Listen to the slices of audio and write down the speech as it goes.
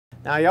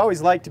Now, you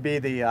always like to be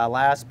the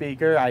last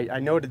speaker. I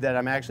noted that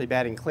I'm actually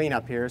batting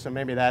cleanup here, so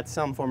maybe that's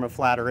some form of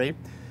flattery.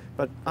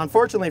 But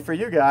unfortunately for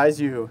you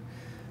guys, you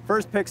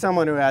first pick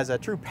someone who has a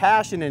true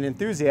passion and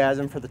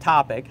enthusiasm for the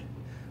topic.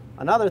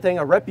 Another thing,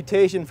 a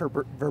reputation for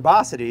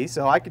verbosity,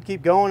 so I could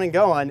keep going and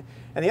going.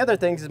 And the other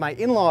thing is my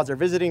in-laws are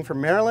visiting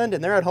from Maryland,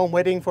 and they're at home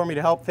waiting for me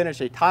to help finish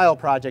a tile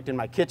project in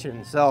my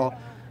kitchen. So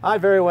I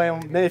very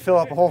well may fill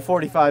up a whole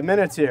 45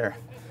 minutes here.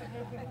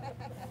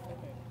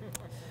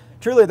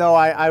 Truly, though,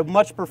 I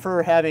much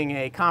prefer having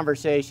a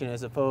conversation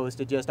as opposed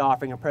to just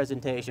offering a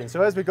presentation.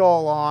 So as we go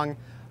along,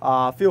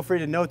 feel free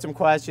to note some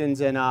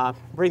questions and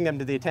bring them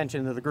to the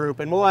attention of the group.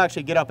 And we'll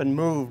actually get up and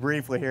move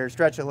briefly here,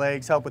 stretch the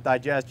legs, help with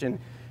digestion,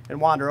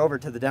 and wander over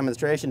to the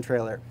demonstration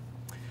trailer.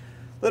 A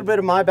little bit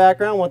of my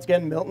background, once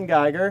again, Milton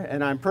Geiger,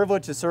 and I'm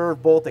privileged to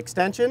serve both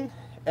Extension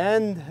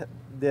and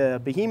the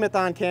behemoth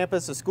on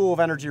campus, the School of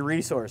Energy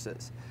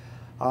Resources.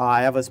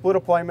 I have a split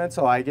appointment,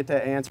 so I get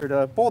to answer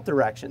to both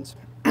directions.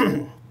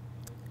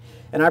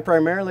 And I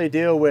primarily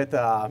deal with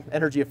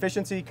energy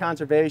efficiency,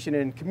 conservation,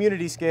 and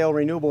community scale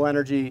renewable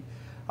energy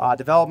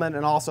development,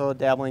 and also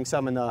dabbling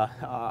some in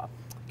the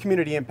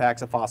community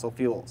impacts of fossil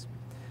fuels.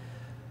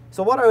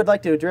 So what I would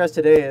like to address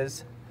today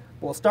is,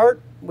 we'll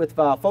start with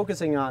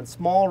focusing on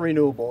small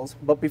renewables,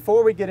 but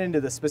before we get into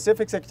the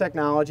specifics of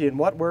technology and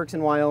what works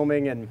in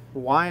Wyoming and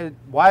why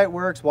it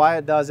works, why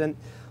it doesn't,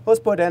 let's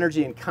put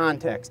energy in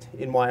context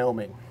in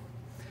Wyoming.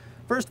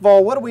 First of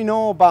all, what do we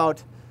know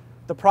about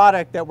the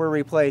product that we're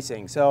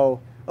replacing?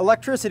 So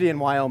electricity in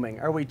Wyoming,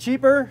 are we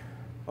cheaper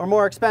or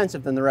more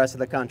expensive than the rest of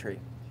the country?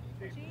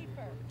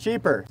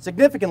 Cheaper,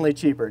 significantly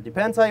cheaper.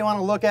 Depends how you want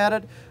to look at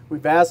it. We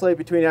vacillate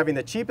between having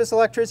the cheapest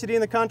electricity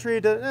in the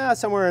country to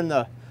somewhere in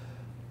the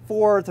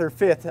 4th or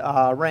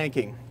 5th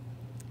ranking.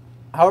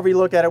 However you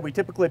look at it, we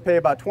typically pay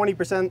about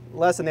 20%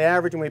 less than the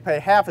average, and we pay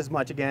half as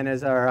much again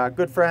as our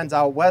good friends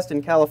out west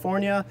in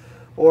California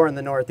or in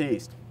the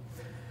Northeast.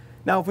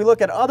 Now if we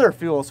look at other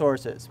fuel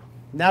sources,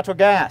 natural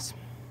gas.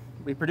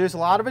 We produce a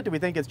lot of it. Do we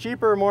think it's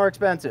cheaper or more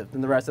expensive than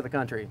the rest of the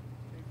country?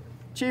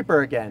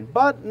 Cheaper again,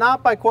 but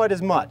not by quite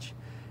as much.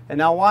 And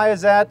now why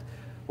is that?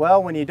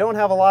 Well, when you don't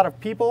have a lot of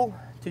people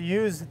to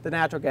use the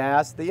natural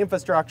gas, the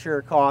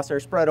infrastructure costs are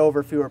spread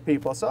over fewer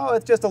people, so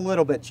it's just a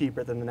little bit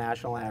cheaper than the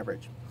national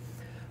average.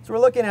 So we're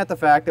looking at the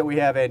fact that we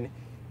have an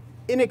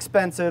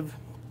inexpensive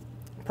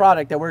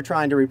product that we're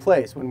trying to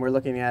replace when we're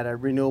looking at a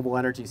renewable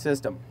energy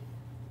system.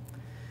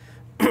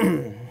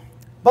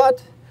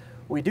 But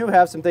we do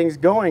have some things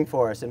going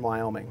for us in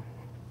Wyoming.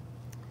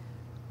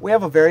 We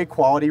have a very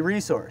quality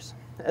resource.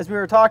 As we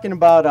were talking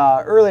about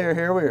earlier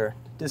here, we were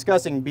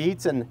discussing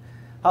beets and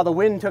how the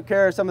wind took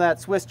care of some of that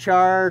Swiss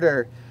chard,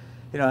 or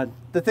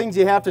the things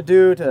you have to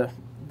do to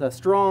the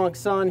strong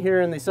sun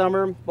here in the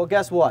summer. Well,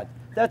 guess what?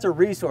 That's a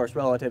resource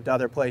relative to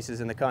other places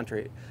in the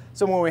country.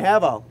 So when we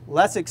have a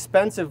less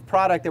expensive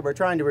product that we're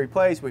trying to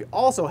replace, we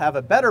also have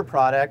a better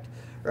product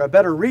or a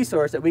better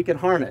resource that we can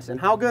harness. And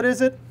how good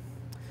is it?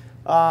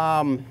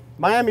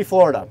 Miami,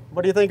 Florida.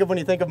 What do you think of when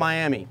you think of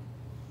Miami?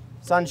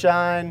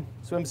 Sunshine,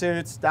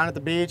 swimsuits, down at the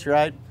beach,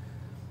 right?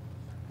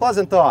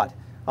 Pleasant thought.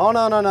 Oh,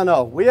 no, no, no,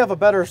 no. We have a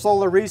better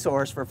solar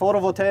resource for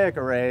photovoltaic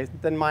arrays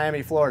than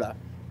Miami, Florida.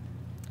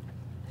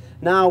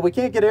 Now, we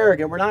can't get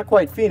arrogant. We're not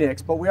quite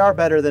Phoenix, but we are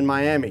better than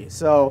Miami.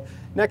 So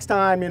next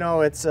time,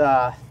 it's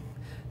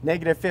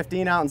negative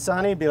 15 out and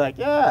sunny, be like,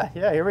 yeah,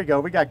 here we go.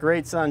 We got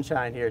great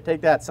sunshine here. Take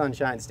that,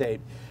 Sunshine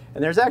State.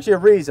 And there's actually a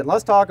reason.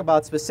 Let's talk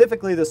about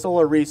specifically the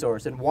solar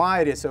resource and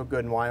why it is so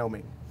good in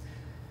Wyoming.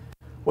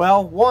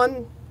 Well,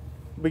 one,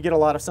 we get a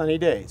lot of sunny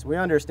days. We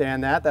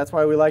understand that. That's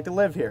why we like to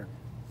live here.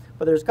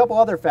 But there's a couple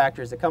other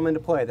factors that come into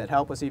play that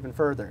help us even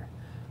further.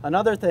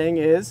 Another thing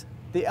is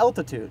the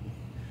altitude.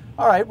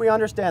 All right, we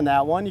understand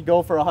that one. You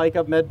go for a hike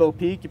up Medbo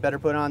Peak, you better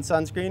put on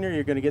sunscreen or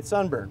you're going to get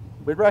sunburned.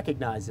 We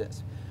recognize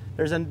this.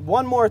 There's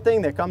one more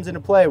thing that comes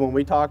into play when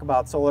we talk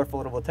about solar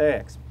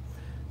photovoltaics.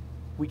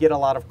 We get a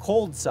lot of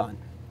cold sun.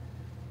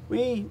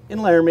 We,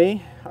 in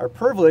Laramie, are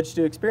privileged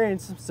to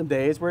experience some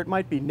days where it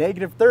might be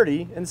negative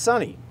 30 and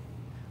sunny.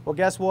 Well,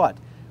 guess what?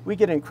 We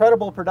get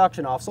incredible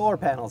production off solar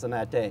panels on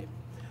that day.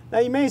 Now,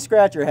 you may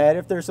scratch your head.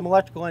 If there's some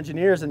electrical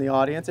engineers in the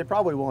audience, they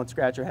probably won't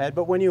scratch your head.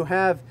 But when you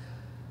have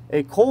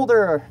a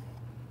colder,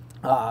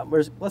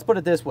 let's put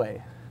it this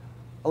way,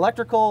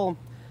 electrical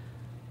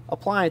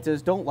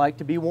appliances don't like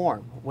to be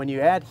warm. When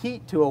you add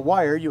heat to a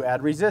wire, you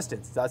add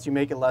resistance. Thus, you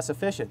make it less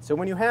efficient. So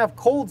when you have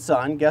cold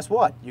sun, guess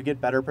what? You get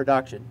better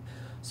production.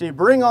 So you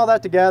bring all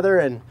that together,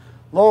 and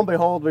lo and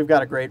behold, we've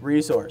got a great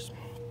resource.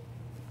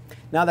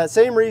 Now, that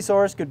same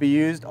resource could be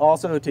used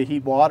also to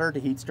heat water, to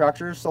heat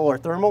structures, solar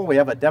thermal. We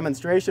have a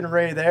demonstration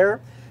array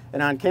there.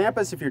 And on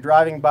campus, if you're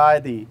driving by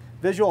the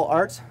Visual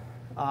Arts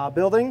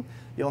building,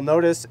 you'll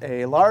notice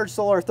a large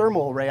solar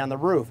thermal array on the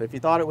roof. If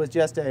you thought it was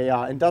just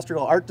a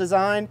industrial art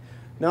design,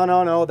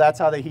 no, that's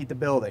how they heat the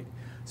building.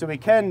 So we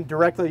can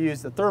directly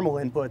use the thermal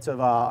inputs of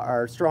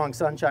our strong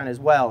sunshine as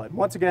well. And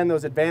once again,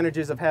 those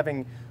advantages of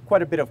having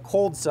quite a bit of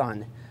cold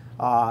sun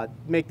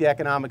make the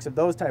economics of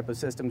those type of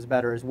systems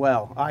better as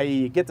well, i.e.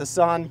 you get the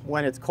sun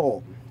when it's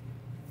cold.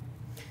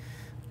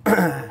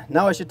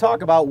 Now I should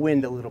talk about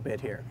wind a little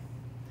bit here.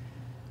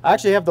 I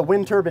actually have the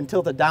wind turbine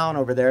tilted down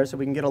over there so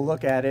we can get a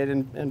look at it.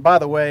 And by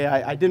the way,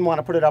 I didn't want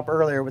to put it up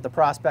earlier with the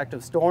prospect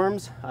of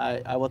storms.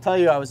 I will tell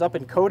you, I was up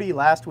in Cody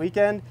last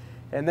weekend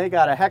and they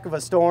got a heck of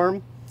a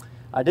storm.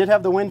 I did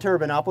have the wind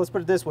turbine up. Let's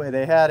put it this way.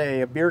 They had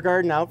a beer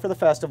garden out for the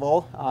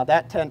festival.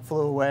 That tent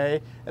flew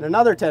away and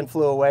another tent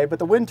flew away. But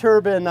the wind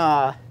turbine,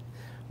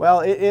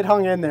 well, it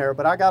hung in there,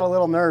 but I got a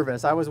little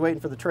nervous. I was waiting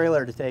for the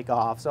trailer to take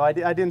off, so I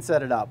didn't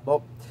set it up.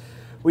 But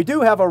we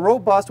do have a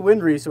robust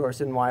wind resource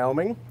in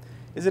Wyoming.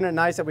 Isn't it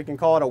nice that we can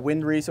call it a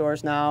wind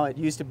resource now? It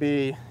used to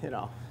be, you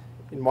know,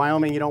 in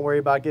Wyoming you don't worry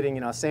about getting,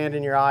 you know, sand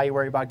in your eye, you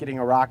worry about getting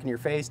a rock in your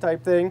face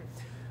type thing.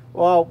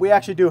 Well, we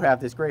actually do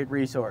have this great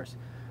resource.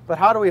 But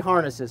how do we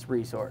harness this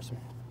resource?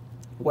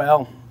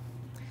 Well,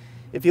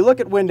 if you look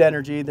at wind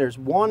energy, there's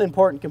one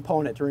important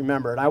component to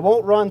remember, and I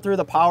won't run through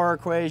the power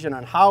equation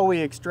on how we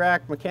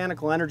extract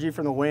mechanical energy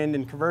from the wind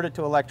and convert it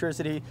to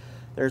electricity.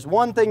 There's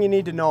one thing you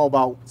need to know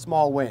about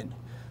small wind: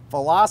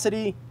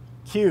 velocity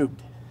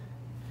cubed.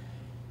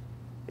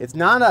 It's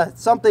not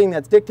something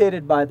that's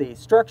dictated by the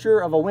structure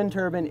of a wind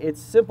turbine, it's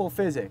simple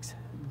physics.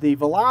 The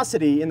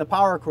velocity in the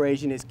power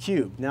equation is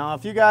cubed. Now,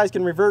 if you guys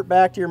can revert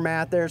back to your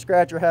math there,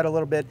 scratch your head a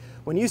little bit,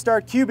 when you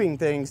start cubing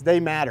things, they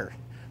matter.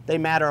 They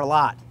matter a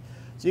lot.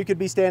 So you could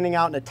be standing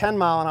out in a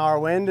 10-mile-an-hour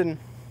wind and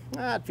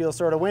it feels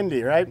sort of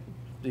windy, right?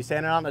 Be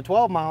standing out in a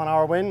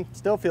 12-mile-an-hour wind,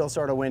 still feels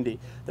sort of windy.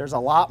 There's a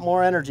lot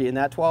more energy in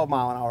that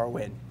 12-mile-an-hour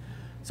wind.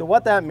 So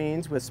what that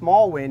means with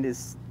small wind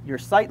is your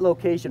site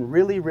location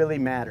really, really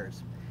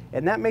matters.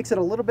 And that makes it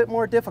a little bit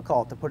more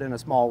difficult to put in a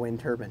small wind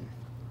turbine.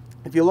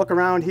 If you look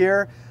around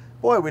here,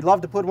 boy, we'd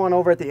love to put one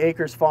over at the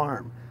Acres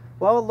farm.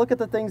 Well, look at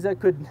the things that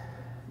could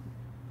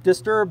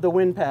disturb the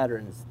wind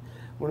patterns.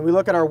 When we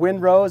look at our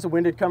wind rows, the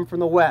wind would come from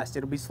the west.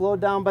 It'll be slowed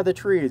down by the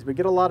trees. We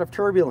get a lot of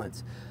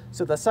turbulence.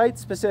 So the site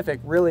specific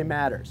really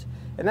matters.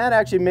 And that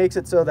actually makes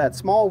it so that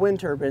small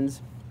wind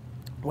turbines,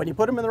 when you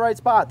put them in the right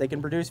spot, they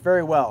can produce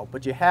very well,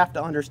 but you have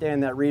to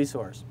understand that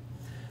resource.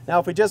 Now,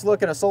 if we just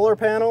look at a solar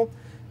panel,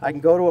 I can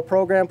go to a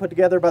program put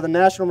together by the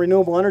National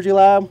Renewable Energy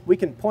Lab. We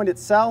can point it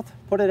south,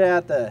 put it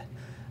at the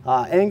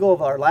angle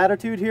of our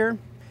latitude here,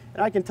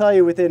 and I can tell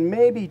you within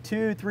maybe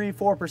 2, 3,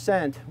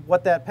 4%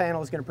 what that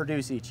panel is going to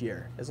produce each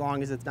year, as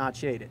long as it's not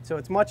shaded. So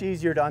it's much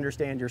easier to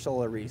understand your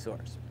solar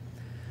resource.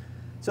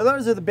 So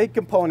those are the big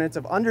components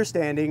of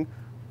understanding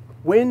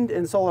wind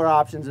and solar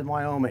options in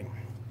Wyoming.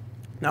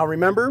 Now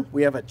remember,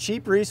 we have a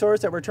cheap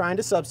resource that we're trying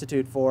to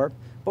substitute for,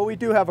 but we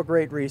do have a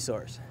great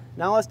resource.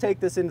 Now let's take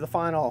this into the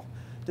final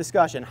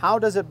discussion. How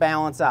does it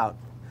balance out?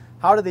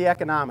 How do the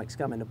economics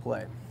come into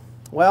play?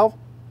 Well,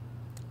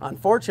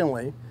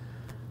 unfortunately,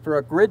 for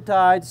a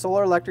grid-tied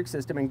solar electric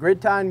system, and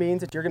grid-tied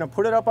means that you're going to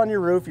put it up on your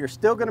roof, you're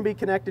still going to be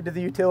connected to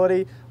the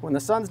utility. When the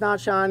sun's not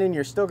shining,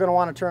 you're still going to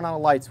want to turn on a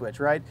light switch,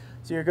 right?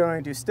 So you're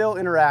going to still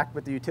interact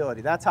with the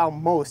utility. That's how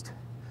most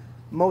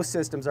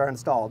systems are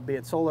installed, be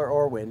it solar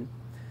or wind.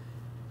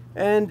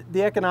 And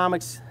the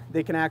economics,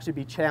 they can actually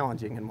be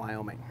challenging in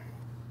Wyoming.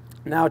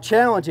 Now,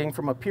 challenging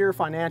from a pure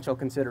financial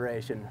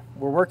consideration.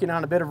 We're working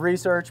on a bit of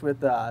research with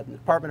the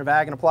Department of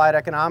Ag and Applied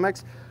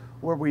Economics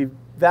where we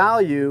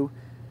value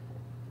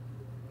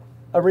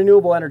a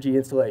renewable energy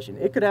installation.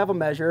 It could have a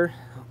measure,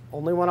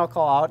 only one I'll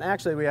call out.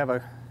 Actually, we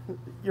have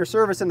your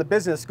service in the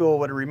business school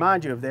would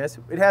remind you of this.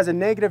 It has a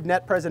negative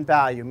net present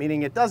value,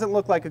 meaning it doesn't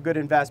look like a good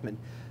investment.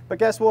 But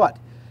guess what?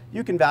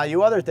 You can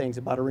value other things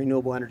about a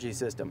renewable energy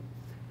system.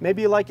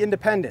 Maybe you like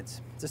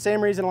independence. It's the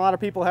same reason a lot of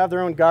people have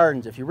their own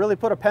gardens. If you really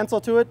put a pencil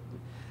to it,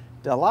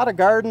 do a lot of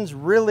gardens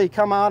really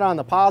come out on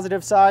the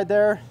positive side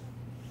there?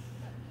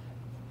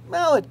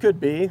 Well, it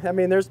could be. I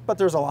mean, but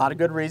there's a lot of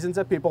good reasons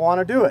that people want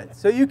to do it.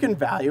 So you can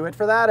value it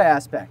for that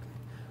aspect.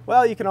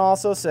 Well, you can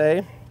also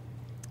say,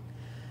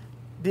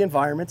 the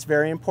environment's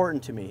very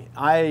important to me.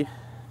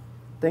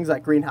 Things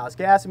like greenhouse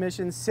gas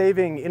emissions,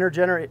 saving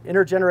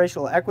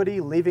intergenerational equity,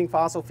 leaving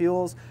fossil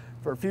fuels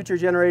for future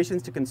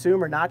generations to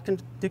consume or not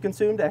to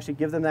consume, to actually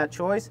give them that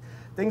choice.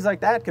 Things like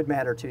that could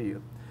matter to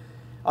you.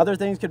 Other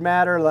things could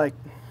matter like,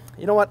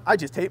 you know what, I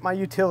just hate my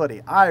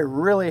utility. I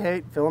really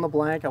hate fill in the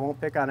blank. I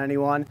won't pick on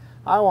anyone.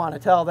 I want to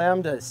tell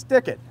them to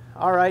stick it.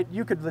 All right,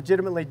 you could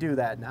legitimately do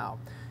that now.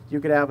 You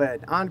could have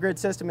an on-grid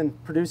system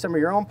and produce some of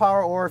your own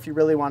power, or if you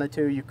really wanted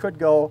to, you could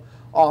go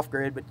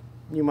off-grid, but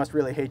you must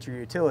really hate your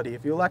utility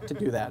if you elect to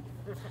do that.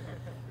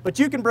 But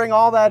you can bring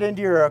all that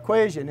into your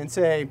equation and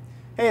say,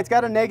 hey, it's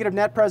got a negative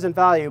net present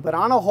value, but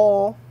on a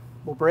whole,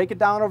 we'll break it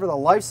down over the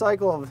life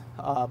cycle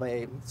of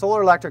a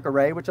solar electric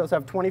array, which does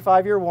have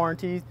 25-year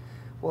warranties.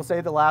 We'll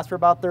say they last for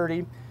about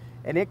 30,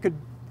 and it could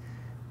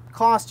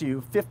cost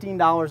you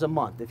 $15 a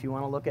month if you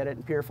want to look at it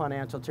in pure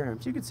financial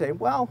terms. You could say,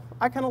 well,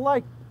 I kind of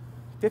like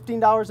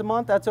 $15 a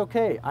month, that's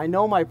okay. I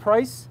know my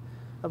price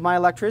of my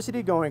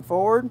electricity going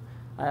forward.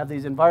 I have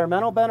these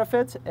environmental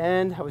benefits,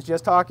 and I was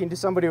just talking to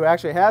somebody who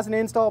actually has an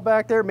install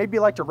back there. Maybe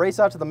you like to race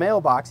out to the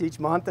mailbox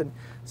each month and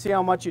see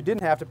how much you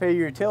didn't have to pay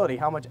your utility,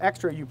 how much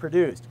extra you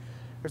produced.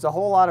 There's a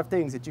whole lot of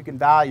things that you can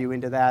value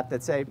into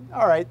that say,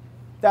 all right,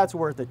 that's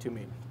worth it to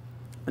me.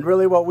 And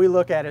really what we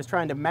look at is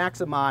trying to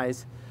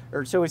maximize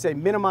or shall we say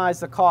minimize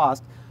the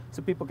cost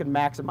so people can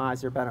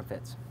maximize their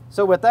benefits.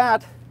 So with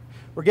that,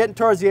 we're getting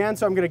towards the end,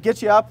 so I'm going to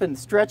get you up and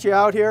stretch you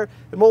out here,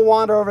 and we'll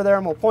wander over there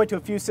and we'll point to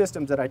a few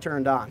systems that I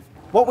turned on.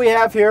 What we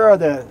have here are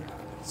the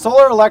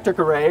solar electric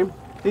array.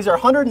 These are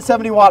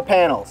 170 watt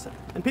panels,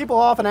 and people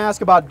often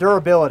ask about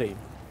durability.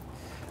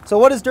 So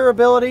what is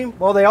durability?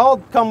 Well, they all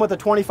come with a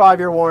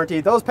 25-year warranty.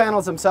 Those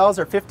panels themselves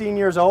are 15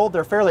 years old.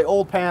 They're a fairly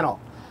old panel.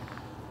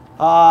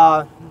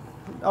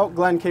 Oh,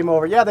 Glenn came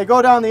over. Yeah, they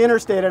go down the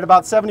interstate at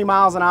about 70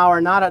 miles an hour,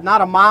 not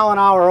a mile an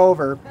hour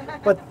over,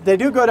 but they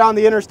do go down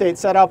the interstate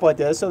set up like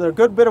this, so they're a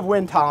good bit of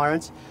wind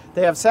tolerance.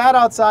 They have sat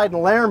outside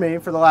in Laramie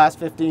for the last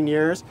 15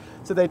 years,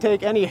 so they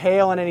take any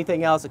hail and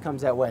anything else that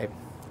comes that way.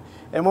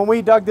 And when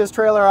we dug this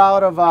trailer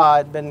out of,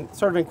 it'd been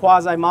sort of in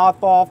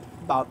quasi-mothball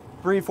about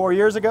 3-4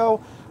 years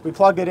ago, we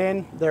plugged it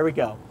in, there we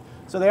go.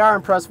 So they are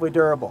impressively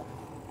durable.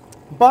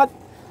 But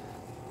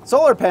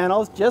solar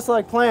panels, just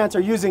like plants,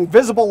 are using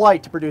visible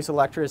light to produce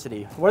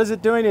electricity. What is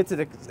it doing? It's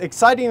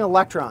exciting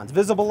electrons.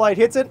 Visible light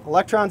hits it,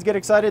 electrons get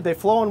excited, they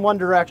flow in one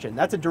direction.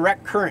 That's a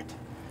direct current.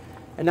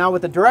 And now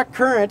with the direct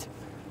current,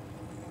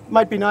 it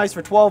might be nice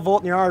for 12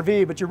 volt in your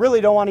RV, but you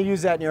really don't want to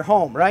use that in your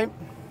home, right?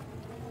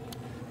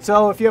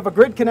 So if you have a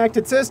grid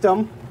connected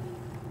system,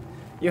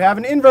 you have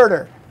an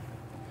inverter.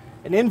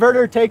 An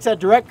inverter takes that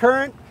direct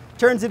current,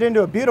 turns it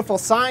into a beautiful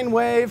sine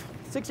wave,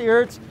 60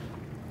 hertz,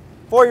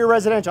 for your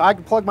residential. I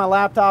can plug my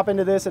laptop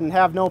into this and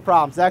have no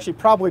problems. It's actually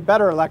probably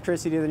better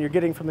electricity than you're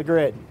getting from the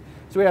grid.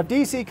 So we have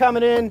DC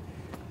coming in,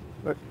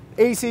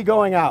 AC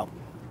going out.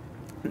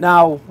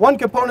 Now, one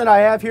component I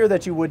have here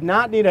that you would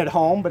not need at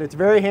home, but it's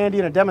very handy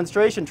in a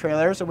demonstration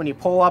trailer, so when you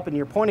pull up and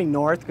you're pointing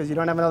north because you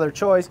don't have another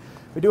choice,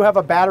 we do have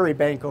a battery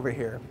bank over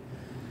here.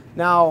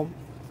 Now,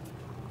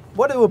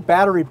 what do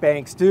battery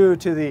banks do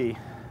to the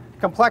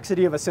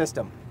complexity of a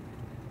system?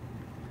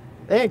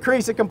 They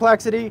increase the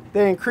complexity,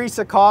 they increase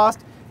the cost,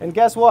 and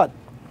guess what?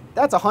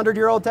 That's a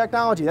 100-year-old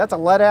technology. That's a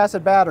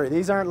lead-acid battery.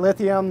 These aren't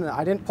lithium.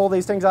 I didn't pull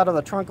these things out of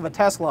the trunk of a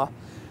Tesla.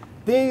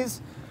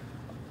 These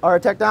are a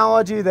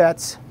technology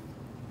that's,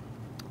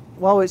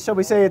 well, shall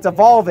we say it's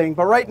evolving,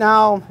 but right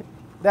now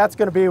that's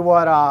going to be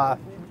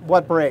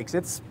what breaks.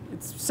 It's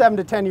 7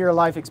 to 10 year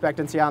life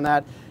expectancy on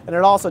that, and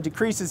it also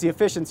decreases the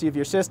efficiency of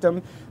your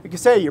system. Like you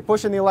say, you're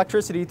pushing the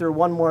electricity through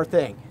one more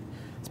thing.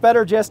 It's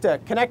better just to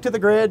connect to the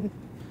grid.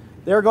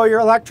 There go your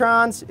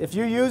electrons. If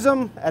you use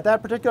them at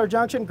that particular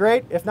junction,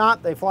 great. If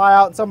not, they fly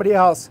out and somebody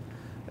else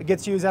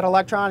gets to use that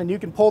electron, and you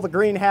can pull the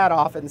green hat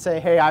off and say,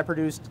 hey, I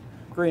produced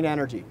green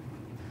energy.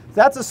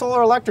 That's a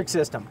solar electric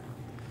system.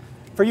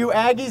 For you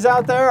Aggies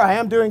out there, I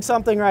am doing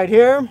something right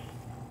here.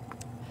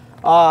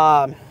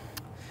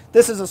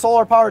 This is a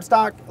solar powered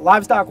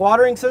livestock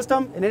watering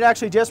system, and it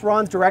actually just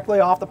runs directly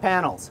off the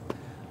panels.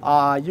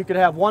 You could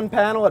have one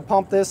panel that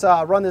pump this,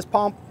 run this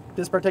pump.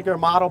 This particular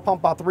model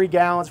pump about 3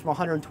 gallons from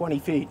 120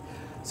 feet.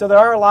 So there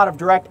are a lot of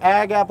direct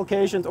ag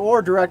applications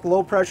or direct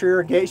low pressure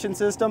irrigation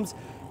systems,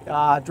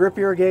 drip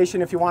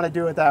irrigation if you want to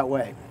do it that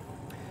way.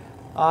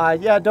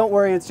 Yeah, don't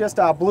worry, it's just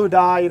a blue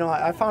dye. You know,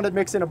 I found it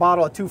mixed in a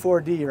bottle of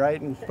 2,4-D,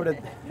 right? And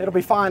it'll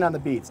be fine on the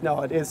beets.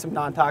 No, it is some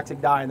non-toxic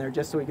dye in there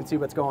just so we can see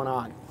what's going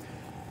on.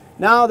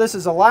 Now this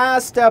is the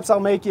last steps I'll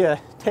make you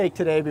take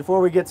today before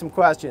we get some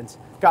questions.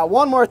 Got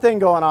one more thing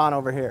going on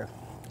over here.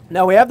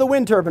 Now we have the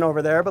wind turbine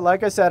over there, but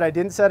like I said, I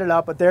didn't set it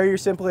up, but there you're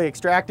simply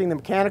extracting the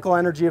mechanical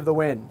energy of the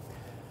wind.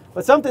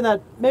 But something that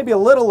may be a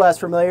little less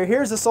familiar,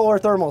 here's the solar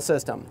thermal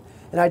system.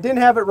 And I didn't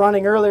have it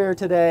running earlier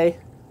today.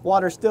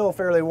 Water's still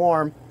fairly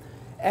warm.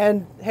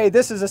 And hey,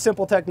 this is a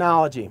simple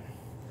technology.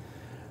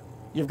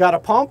 You've got a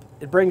pump,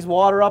 it brings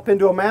water up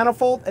into a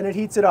manifold and it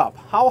heats it up.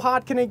 How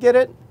hot can it get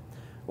it?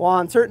 Well,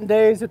 on certain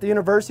days at the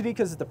university,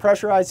 because it's a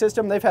pressurized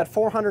system, they've had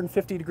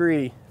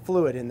 450-degree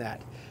fluid in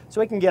that. So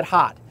it can get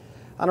hot.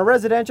 On a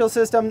residential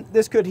system,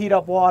 this could heat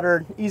up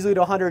water easily to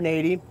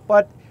 180,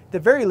 but at the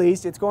very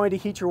least, it's going to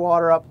heat your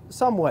water up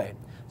some way.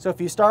 So if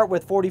you start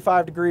with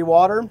 45-degree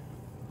water,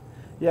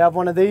 you have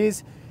one of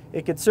these,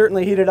 it could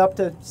certainly heat it up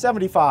to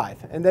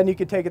 75, and then you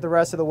could take it the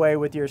rest of the way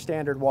with your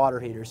standard water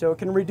heater. So it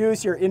can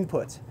reduce your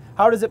inputs.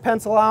 How does it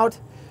pencil out?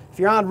 If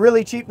you're on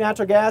really cheap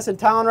natural gas in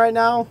town right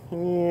now,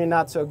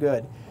 not so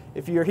good.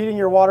 If you're heating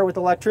your water with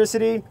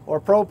electricity or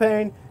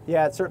propane,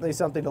 yeah, it's certainly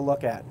something to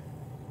look at.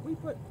 We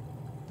put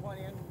one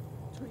in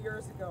 2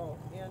 years ago,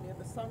 and in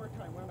the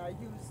summertime when I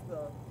used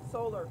the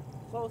solar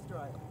clothes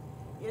dryer,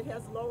 it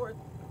has lowered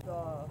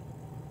the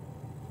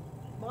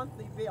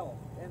monthly bill,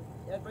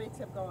 and rates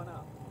have gone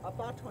up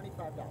about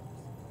 $25.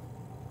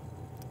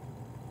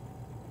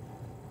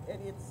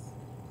 And it's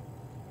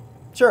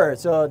sure.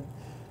 So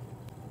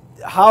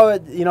how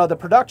it, the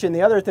production,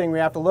 the other thing we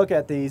have to look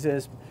at these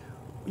is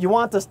you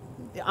want this,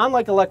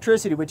 unlike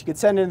electricity, which you could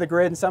send into the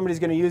grid and somebody's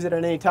going to use it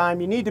at any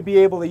time, you need to be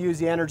able to use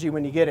the energy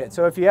when you get it.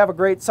 So if you have a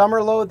great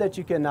summer load that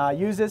you can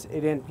use this,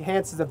 it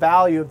enhances the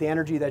value of the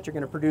energy that you're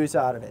going to produce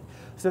out of it.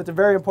 So it's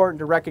very important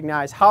to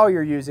recognize how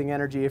you're using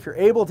energy. If you're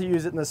able to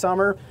use it in the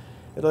summer,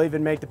 it'll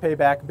even make the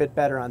payback a bit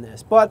better on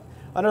this. But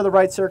under the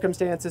right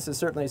circumstances, it's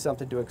certainly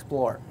something to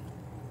explore.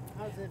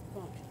 How's it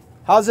function?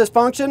 How's this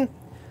function?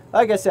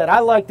 Like I said, I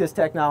like this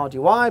technology.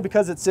 Why?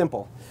 Because it's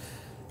simple.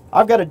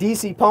 I've got a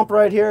DC pump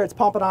right here. It's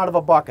pumping out of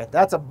a bucket.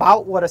 That's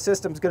about what a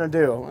system's going to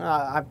do.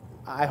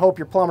 I hope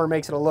your plumber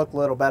makes it look a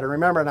little better.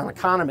 Remember, I'm an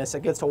economist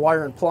that gets to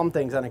wire and plumb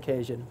things on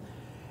occasion.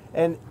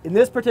 And in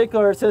this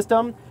particular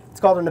system, it's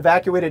called an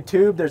evacuated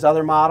tube. There's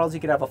other models. You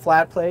can have a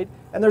flat plate.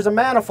 And there's a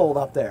manifold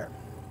up there.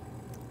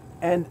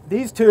 And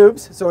these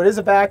tubes, so it is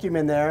a vacuum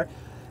in there.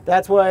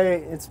 That's why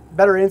it's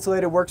better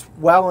insulated, works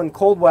well in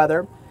cold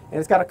weather. And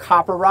it's got a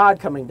copper rod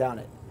coming down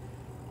it.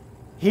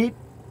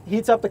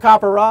 Heats up the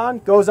copper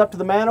rod, goes up to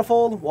the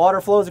manifold, water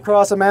flows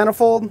across the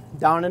manifold,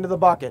 down into the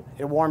bucket.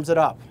 It warms it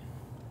up.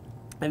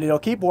 And it'll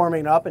keep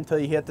warming up until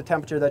you hit the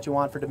temperature that you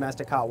want for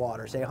domestic hot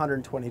water, say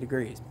 120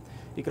 degrees.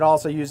 You could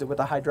also use it with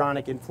a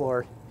hydronic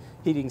in-floor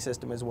heating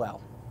system as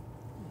well.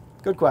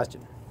 Good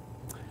question.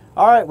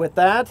 All right, with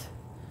that,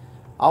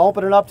 I'll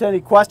open it up to any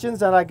questions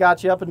that I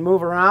got you up and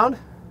move around.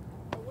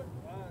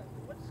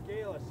 What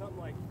scale is something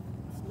like,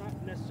 it's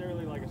not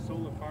necessarily like a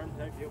solar farm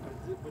type deal,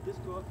 but would this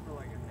go up for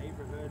like a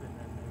neighborhood and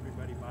then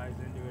everybody buys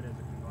into it as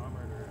a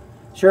conglomerate?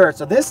 Or Sure,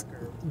 so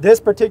this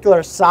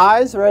particular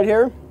size right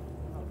here,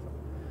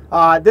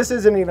 this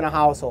isn't even a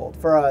household.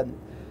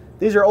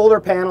 These are older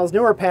panels.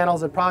 Newer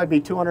panels would probably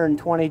be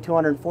 220,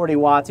 240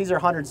 watts. These are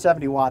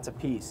 170 watts a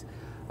piece.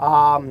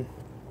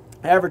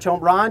 Average home.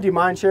 Ron, do you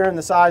mind sharing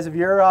the size of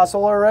your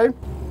solar array?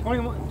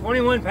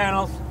 21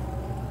 panels.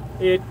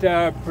 It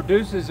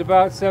produces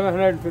about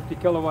 750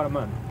 kilowatt a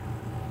month.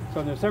 So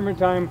in the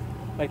summertime,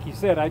 like you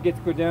said, I get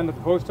to go down to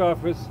the post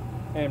office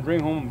and bring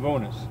home a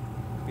bonus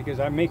because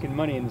I'm making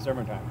money in the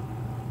summertime.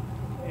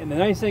 And the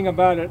nice thing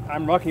about it,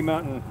 I'm Rocky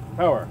Mountain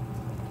Power.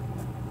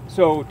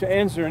 So to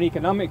answer an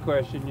economic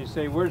question, you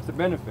say, where's the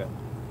benefit?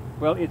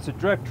 Well, it's a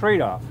direct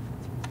trade-off.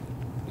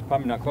 It's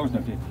probably not close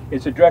enough to you.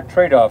 It's a direct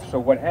trade-off. So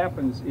what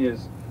happens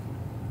is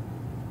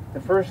the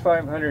first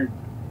 500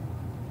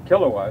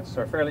 kilowatts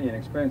are fairly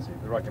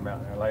inexpensive, the Rocky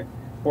Mountain. They're like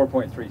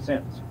 4.3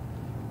 cents.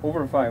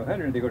 Over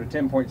 500, they go to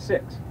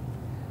 10.6.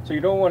 So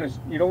you don't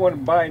want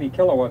to buy any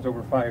kilowatts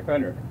over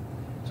 500.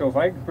 So if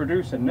I can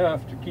produce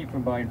enough to keep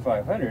from buying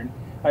 500,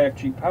 I have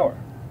cheap power.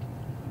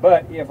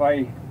 But if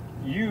I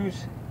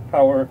use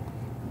power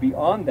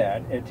beyond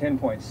that at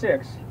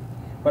 10.6,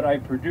 but I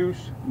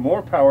produce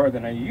more power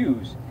than I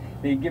use,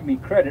 they give me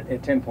credit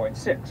at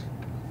 10.6.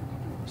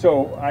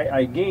 So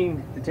I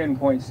gain the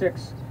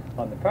 10.6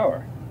 on the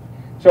power.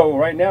 So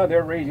right now they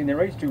raise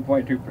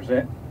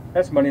 2.2%.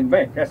 That's money in the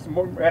bank.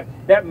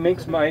 That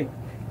makes my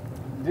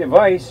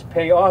device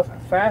pay off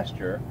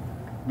faster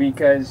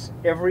because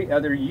every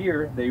other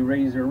year they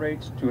raise their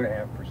rates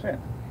 2.5%.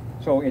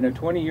 So in a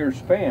 20-year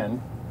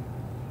span,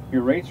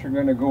 your rates are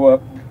going to go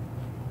up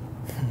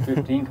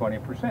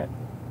 15–20%.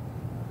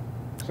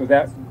 So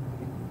that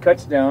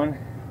cuts down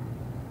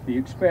the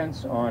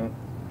expense on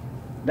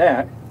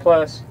that,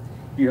 plus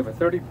you have a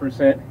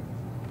 30%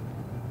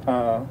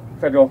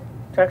 federal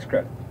tax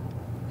credit.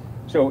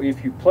 So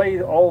if you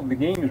play all of the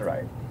games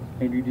right,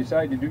 and you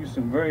decide to do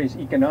some various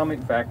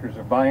economic factors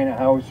of buying a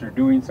house or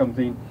doing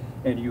something,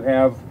 and you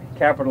have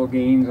capital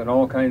gains and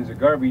all kinds of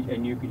garbage,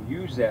 and you can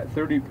use that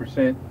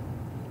 30%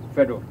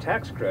 federal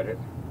tax credit,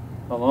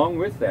 along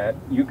with that,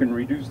 you can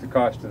reduce the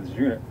cost of this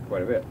unit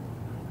quite a bit.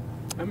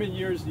 how many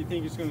years do you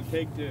think it's going to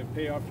take to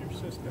pay off your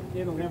system?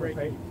 It'll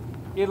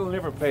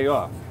never pay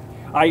off.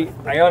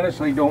 I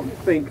honestly don't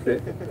think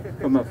that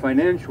from a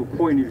financial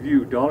point of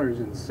view, dollars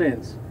and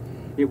cents,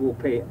 it will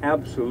pay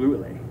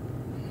absolutely.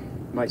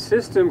 My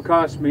system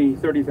cost me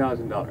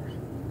 $30,000.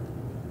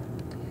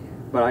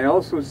 But I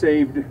also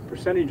saved a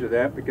percentage of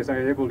that because I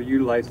was able to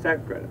utilize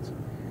tax credits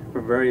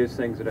from various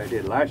things that I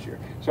did last year.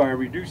 So I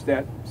reduced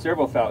that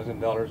several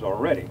 $1,000s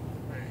already.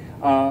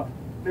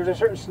 There's a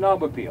certain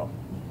snob appeal.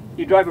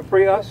 You drive a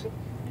Prius,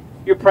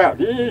 you're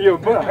proud.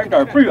 I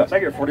got a Prius, I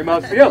get 40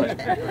 miles to the gallon.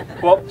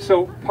 Well,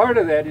 so part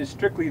of that is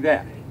strictly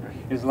that.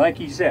 Is like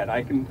he said,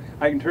 I can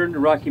turn to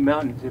Rocky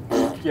Mountain and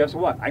say, guess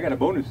what? I got a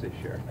bonus this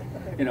year.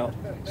 You know,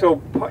 so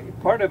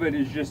part of it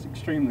is just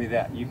extremely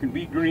that. You can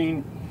be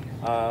green,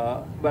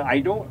 but I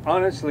don't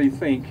honestly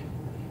think,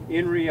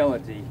 in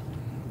reality,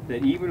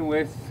 that even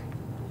with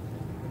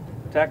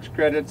tax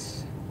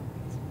credits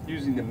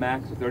using the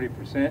max of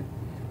 30%,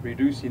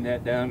 reducing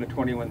that down to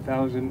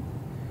 21,000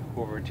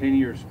 over a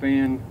 10-year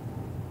span,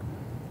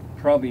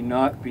 probably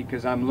not,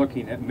 because I'm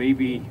looking at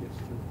maybe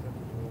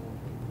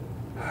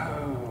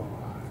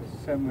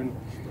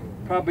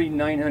probably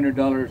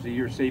 $900 a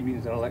year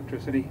savings on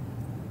electricity.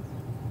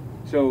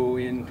 So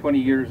in 20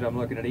 years, I'm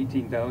looking at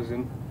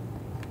 $18,000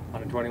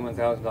 on a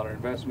 $21,000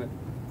 investment.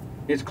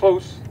 It's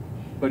close,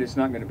 but it's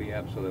not going to be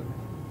absolute.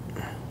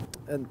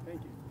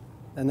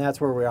 And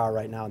that's where we are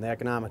right now in the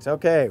economics.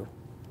 Okay.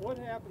 What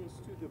happens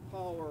to the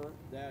power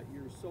that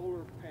your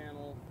solar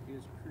panel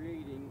is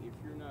creating if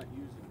you're not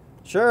using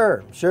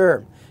it?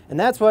 Sure. And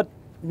that's what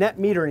net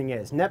metering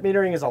is. Net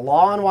metering is a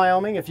law in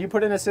Wyoming. If you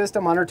put in a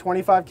system under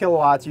 25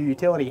 kilowatts, your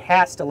utility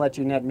has to let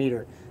you net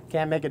meter.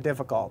 Can't make it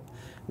difficult.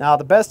 Now,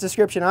 the best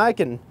description I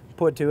can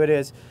put to it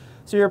is,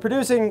 so you're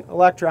producing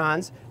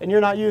electrons and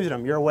you're not using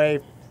them. You're away.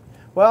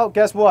 Well,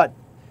 guess what?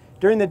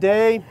 During the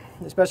day,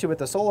 especially with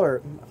the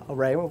solar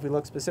array, if we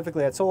look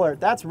specifically at solar,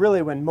 that's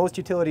really when most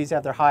utilities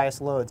have their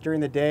highest loads, during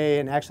the day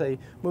and actually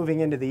moving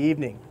into the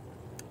evening.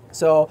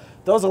 So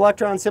those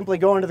electrons simply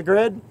go into the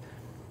grid,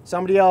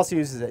 somebody else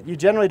uses it. You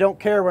generally don't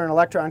care where an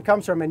electron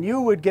comes from, and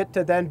you would get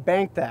to then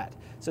bank that.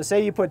 So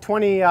say you put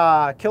 20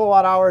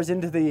 kilowatt hours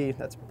into the,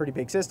 that's a pretty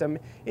big system,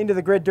 into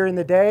the grid during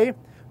the day,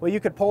 well, you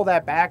could pull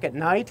that back at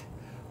night.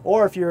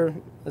 Or if you're,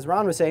 as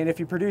Ron was saying, if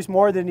you produce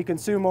more than you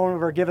consume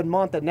over a given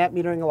month, that net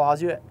metering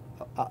allows you,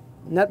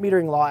 net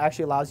metering law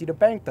actually allows you to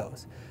bank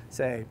those,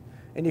 say,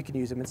 and you can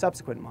use them in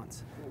subsequent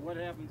months. Well, what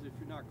happens if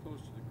you're not close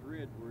to the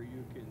grid where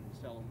you can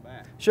sell them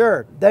back?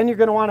 Sure, then you're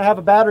going to want to have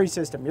a battery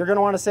system. You're going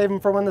to want to save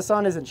them for when the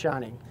sun isn't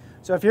shining.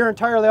 So if you're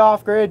entirely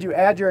off grid, you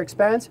add your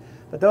expense,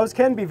 but those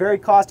can be very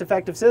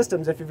cost-effective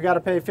systems if you've got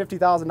to pay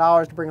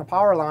 $50,000 to bring a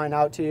power line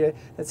out to you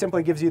that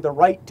simply gives you the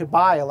right to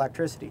buy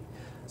electricity.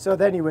 So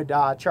then you would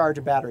charge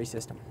a battery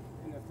system.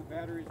 And if the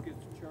batteries get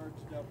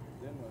charged up,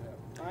 then what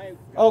happens?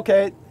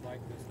 Okay.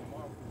 Like this, I'm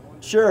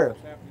wondering Sure. what's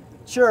happening to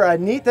the Sure, a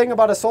neat thing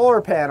about a solar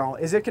panel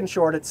is it can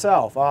short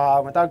itself.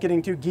 Without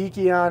getting too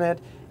geeky on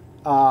it,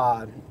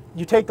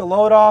 you take the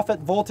load off it,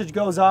 voltage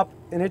goes up,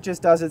 and it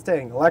just does its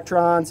thing.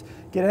 Electrons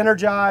get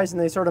energized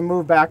and they sort of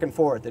move back and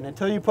forth. And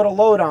until you put a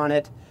load on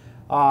it,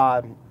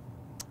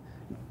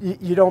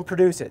 you don't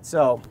produce it.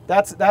 So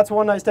that's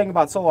one nice thing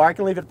about solar. I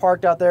can leave it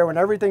parked out there when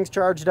everything's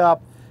charged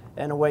up,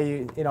 and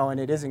away, and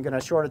it isn't going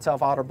to short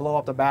itself out or blow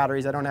up the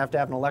batteries. I don't have to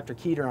have an electric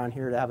heater on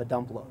here to have a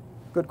dump load.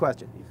 Good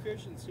question.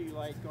 efficiency,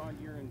 like on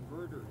your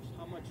inverters,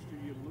 how much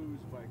do you lose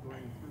by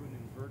going through an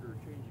inverter,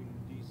 changing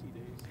DC to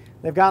AC?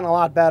 They've gotten a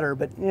lot better,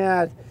 but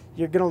yeah,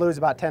 you're going to lose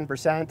about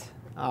 10%.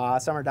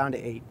 Some are down to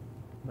 8%.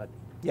 But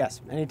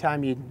yes,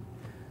 anytime you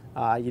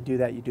do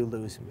that, you do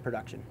lose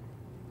production.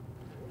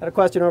 Had a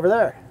question over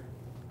there.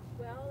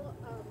 Well,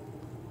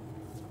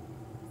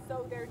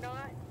 so they're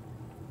not,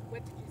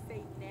 what did you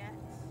say,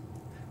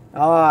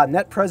 net?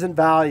 Net present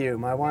value,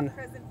 my one Net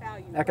present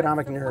value.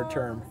 economic But nerd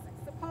term.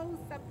 Suppose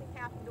something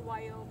happened to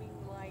Wyoming,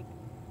 like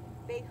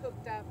they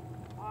hooked up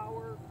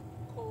our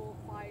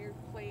coal-fired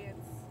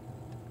plants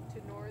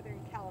to Northern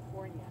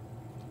California,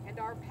 and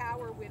our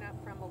power went up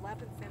from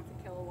 11 cents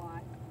a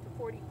kilowatt to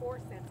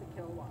 44 cents a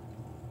kilowatt.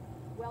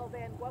 Well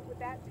then, what would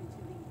that do to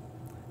the...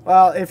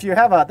 Well, if you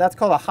have that's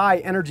called a high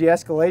energy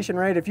escalation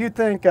rate. If you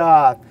think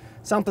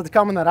something's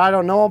coming that I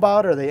don't know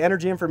about or the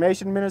Energy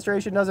Information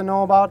Administration doesn't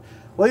know about,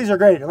 well, these are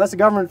great. Unless the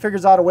government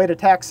figures out a way to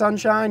tax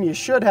sunshine, you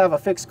should have a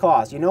fixed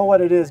cost. You know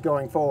what it is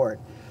going forward.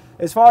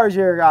 As far as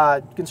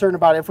you're concerned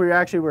about if we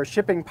actually were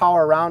shipping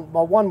power around,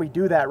 well, one, we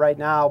do that right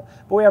now,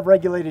 but we have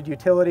regulated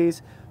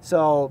utilities.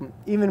 So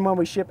even when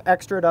we ship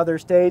extra to other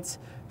states,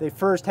 they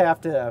first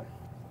have to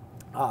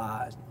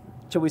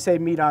shall we say,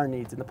 meet our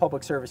needs, and the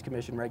Public Service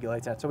Commission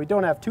regulates that. So we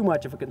don't have too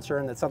much of a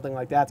concern that something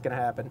like that's going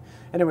to happen.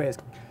 Anyways,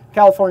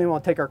 California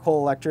won't take our coal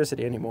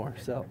electricity anymore,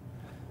 so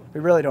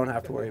we really don't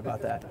have to worry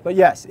about that. But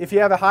yes, if you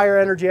have a higher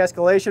energy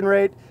escalation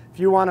rate, if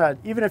you want to,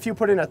 even if you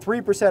put in a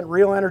 3%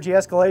 real energy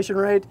escalation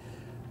rate,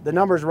 the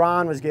numbers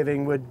Ron was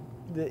giving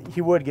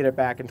he would get it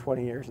back in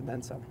 20 years and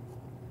then some.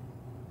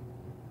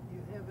 Do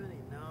you have any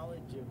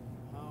knowledge of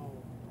how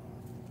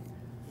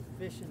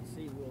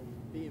efficiency will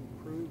be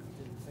improved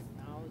in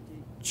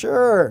technology?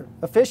 Sure.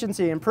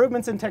 Efficiency,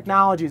 improvements in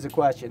technology is a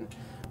question.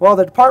 Well,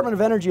 the Department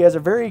of Energy has a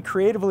very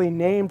creatively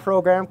named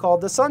program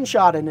called the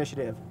Sunshot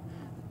Initiative.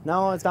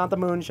 No, it's not the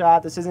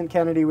moonshot. This isn't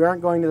Kennedy. We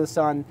aren't going to the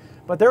sun.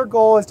 But their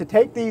goal is to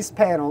take these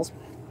panels.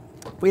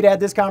 We'd had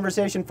this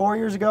conversation 4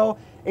 years ago,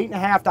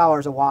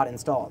 $8.50 a watt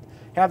installed.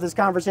 Have this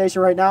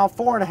conversation right now,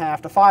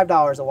 $4.50 to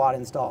 $5 a watt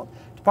installed.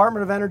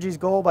 Department of Energy's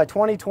goal by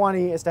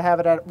 2020 is to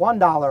have it at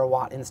 $1 a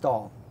watt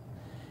installed.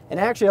 And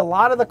actually a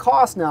lot of the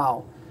cost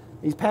now,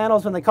 these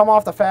panels when they come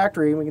off the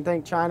factory, we can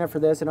thank China for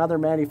this and other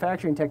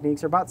manufacturing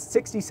techniques, are about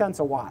 60 cents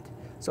a watt.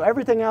 So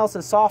everything else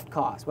is soft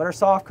costs. What are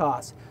soft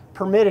costs?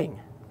 Permitting,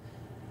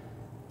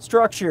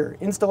 structure,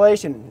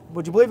 installation.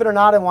 Would you believe it or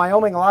not, in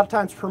Wyoming, a lot of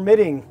times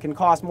permitting can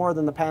cost more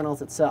than the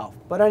panels itself.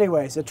 But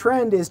anyways, the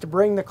trend is to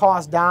bring the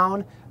cost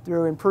down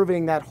through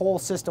improving that whole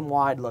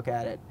system-wide look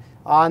at it.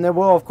 And then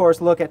we'll, of course,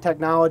 look at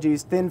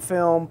technologies, thin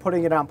film,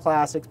 putting it on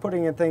plastics,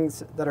 putting in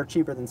things that are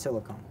cheaper than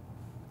silicone.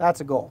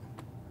 That's a goal.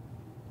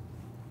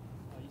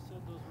 You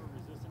said those were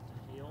resistant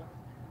to hail.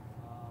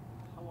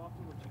 How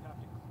often would you have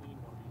to clean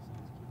one of these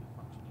things to keep it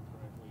functioning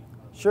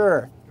correctly?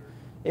 Sure.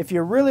 If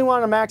you really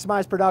want to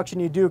maximize production,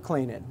 you do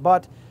clean it.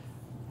 But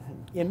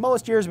in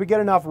most years, we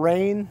get enough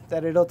rain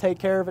that it'll take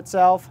care of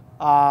itself.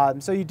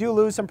 So you do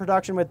lose some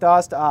production with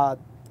dust.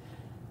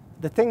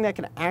 The thing that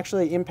can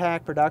actually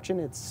impact production,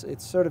 it's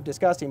sort of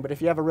disgusting, but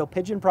if you have a real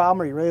pigeon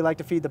problem or you really like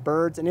to feed the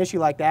birds, an issue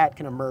like that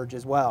can emerge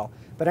as well.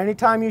 But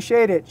anytime you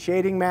shade it,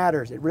 shading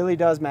matters. It really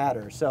does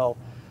matter. So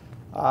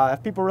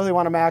if people really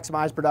want to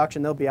maximize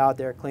production, they'll be out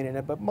there cleaning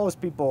it, but most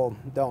people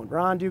don't.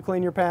 Ron, do you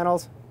clean your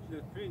panels?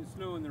 The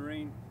snow and the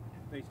rain,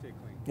 they stay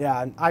clean.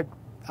 Yeah, and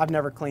I've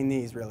never cleaned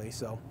these really,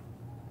 so.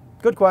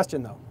 Good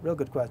question though, real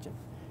good question.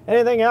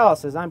 Anything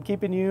else as I'm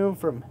keeping you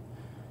from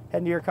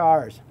heading to your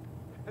cars?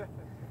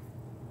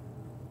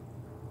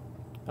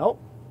 Oh.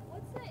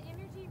 What's the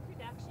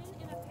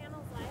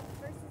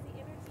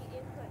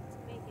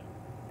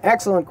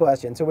Excellent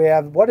question. So we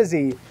have, what is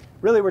the,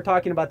 really we're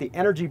talking about the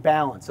energy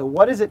balance. So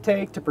what does it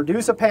take to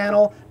produce a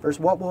panel versus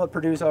what will it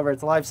produce over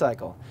its life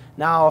cycle?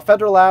 Now, a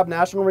federal lab,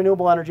 National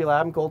Renewable Energy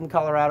Lab in Golden,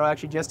 Colorado,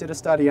 actually just did a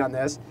study on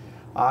this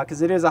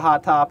because it is a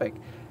hot topic.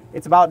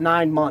 It's about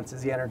 9 months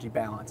is the energy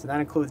balance, and that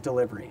includes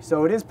delivery.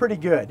 So it is pretty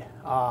good.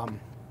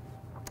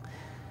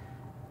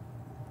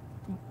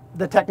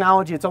 The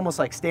technology, it's almost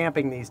like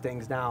stamping these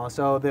things now.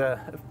 So the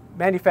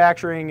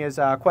manufacturing is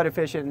quite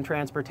efficient in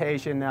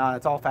transportation.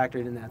 It's all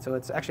factored in that. So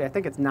it's actually, I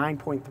think it's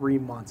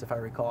 9.3 months if I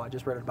recall. I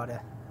just read it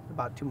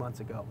about 2 months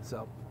ago.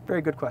 So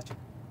very good question.